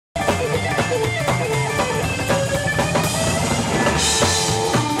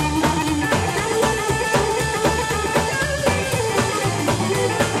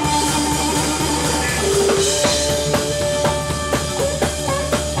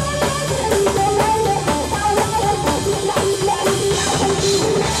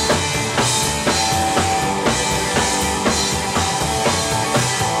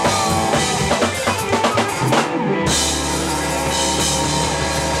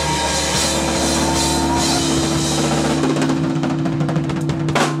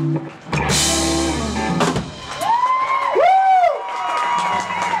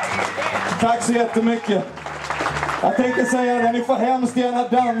jättemycket. Jag tänkte säga det, ni får hemskt gärna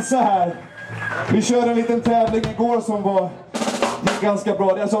dansa här. Vi körde en liten tävling igår som gick ganska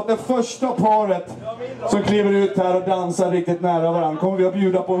bra. Jag sa att det första paret som kliver ut här och dansar riktigt nära varandra kommer vi att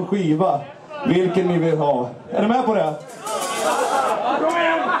bjuda på en skiva. Vilken ni vill ha. Är ni med på det?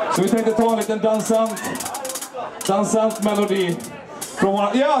 Så vi tänkte ta en liten dansant melodi.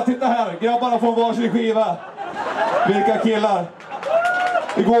 Ja, titta här. Grabbarna får varsin skiva. Vilka killar.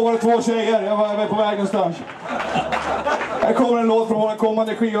 Igår var det 2 tjejer. Jag var på väg någonstans. Här kommer en låt från vår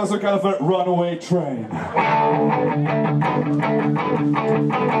kommande skiva som kallas för Runaway Train.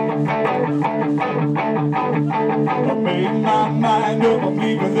 I made my mind up, I'm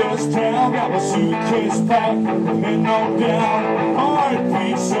leaving this town. Got my suitcase packed, heading on down.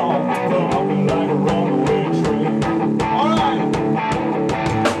 Heartbeat song, bumping like a runaway train. Alright!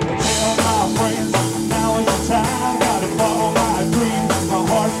 Tell my friends, now is the time. Gotta follow my dreams, my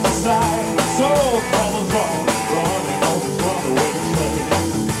heart's beside. So colors wrong, running on this runaway train.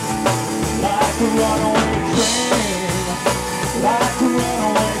 Like a runaway train, like a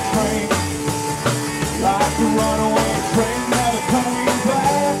runaway train. Like a runaway train, never coming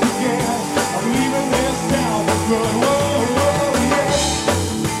back again. I'm leaving this town for good. Whoa, whoa, yeah.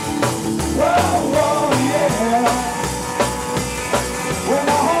 Whoa, whoa, yeah. When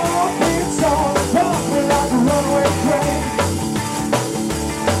my heart beats on, pumping like a runaway train.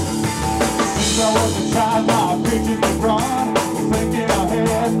 Since I was a child, my pictures were drawn. Thinking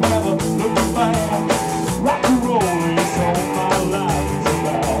ahead, never looking back. Rock and roll is all my life is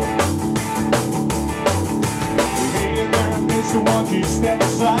about. So won't you step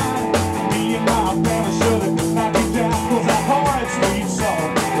aside? Me and my family should have knocked you down. Cause our hearts beat so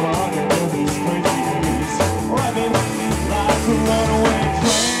running in these crazy days. Right then, like a runaway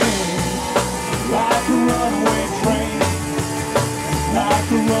train. Like a runaway train. Like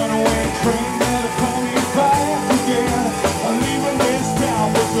a runaway train. Never coming back again. I'm leaving this town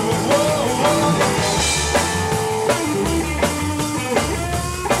for good. Whoa, whoa.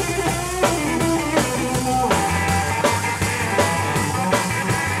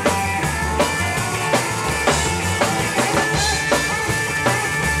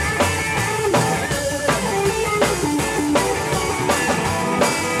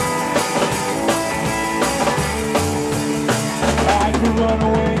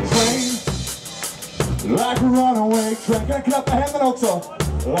 Runaway train, like a runaway train. Kan jag klappa händerna också?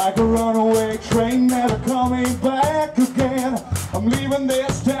 Like a runaway train, never coming back again. I'm leaving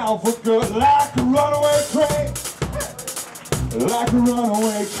this town for good. Like a runaway train, like a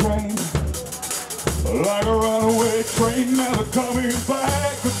runaway train. Like a runaway train, never coming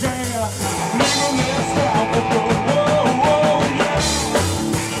back again. Leaving this town for good. Whoa, whoa, yeah.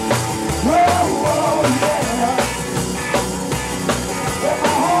 Whoa, whoa, yeah.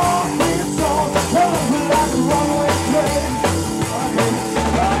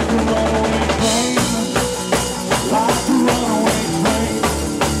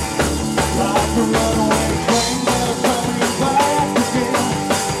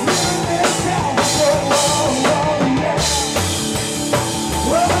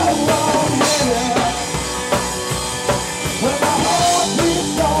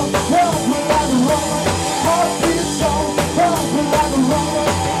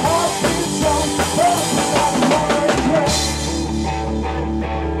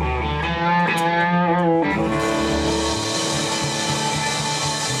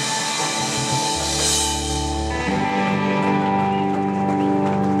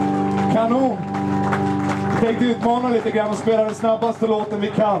 Kanon! Vi tänkte utmana lite grann och spela den snabbaste låten vi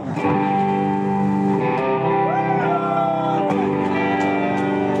kan.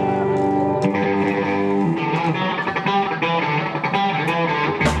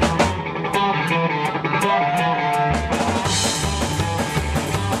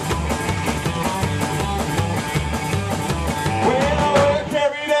 Well, I work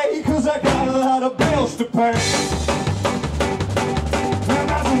every day 'cause I got a lot of bills to pay.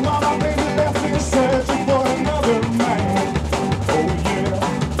 Searching for another man. Oh yeah,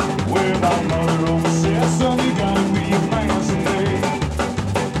 well I'm not obsessed, so you gotta be a man someday.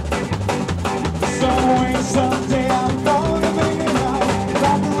 Some way, someday I'm gonna make it out.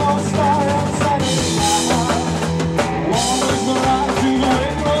 Like a rock star outside of my heart. Won't lose my life to the way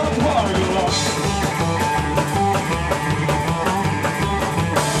you wanna party lot.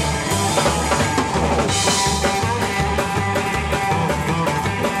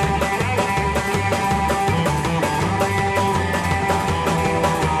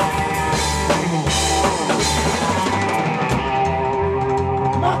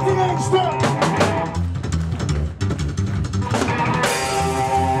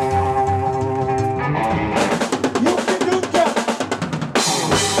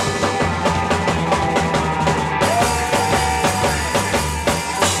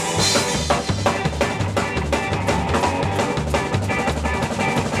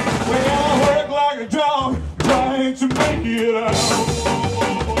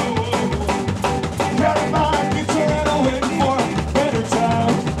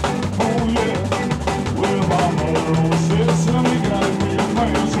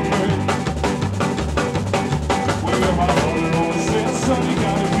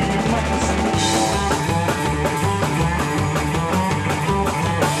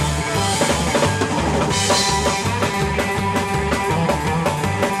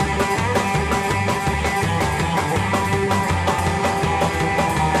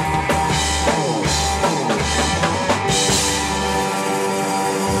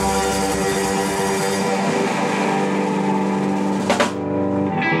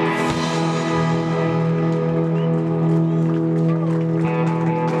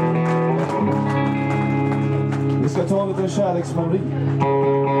 ta en liten kärleksmelodi.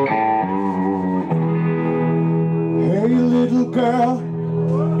 Hey little girl,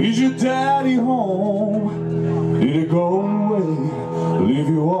 is your daddy home? Did he go away, leave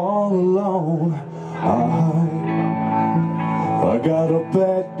you all alone? I got a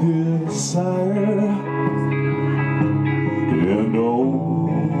bad desire. You know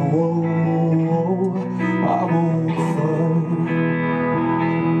I'm on fire.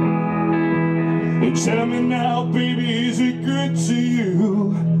 Tell me now, baby, is it good to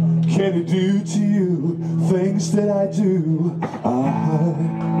you? Can it do to you things that I do?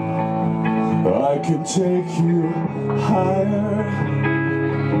 I can take you higher.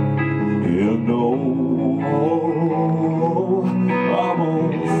 You know I'm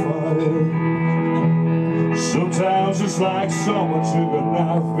on fire. Sometimes it's like someone took a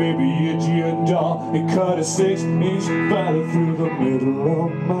knife, baby, itchy and dull, and cut a 6-inch battle through the middle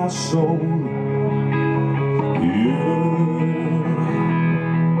of my soul.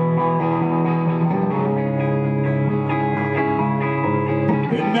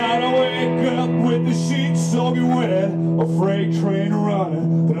 At night I wake up with the sheets soaking wet, a freight train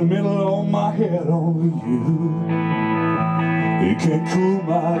running in the middle of my head. Only you, it can cool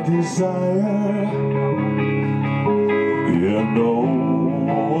my desire. You know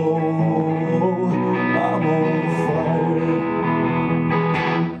I'm on fire.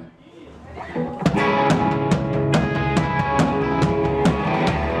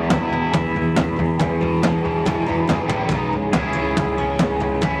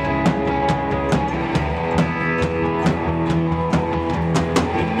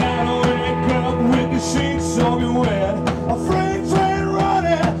 Soaking wet, a freight train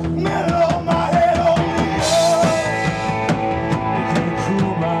running, middle of my head. Only you, it can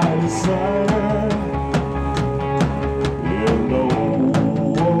cool my desire. You know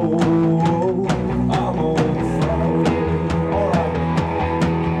I'm on fire. Alright.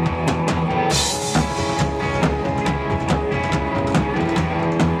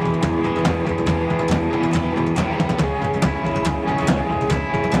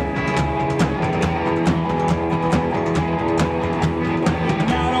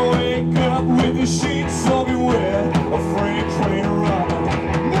 With the sheets soaking wet, a freight train running,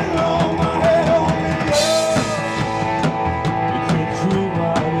 middle of my head. Only you, it can cool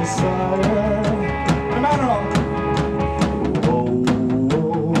my desire. No matter what.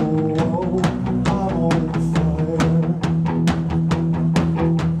 I'm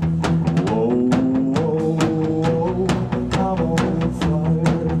on fire.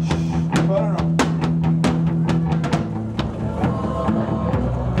 I'm on fire.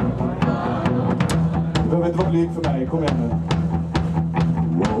 Du behöver inte vara blyg för mig, kom igen nu.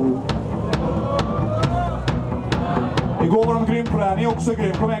 Igår var de grym på det här, ni är också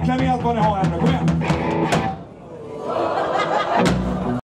grym. Kom igen, kläm i allt vad ni har här nu, kom igen.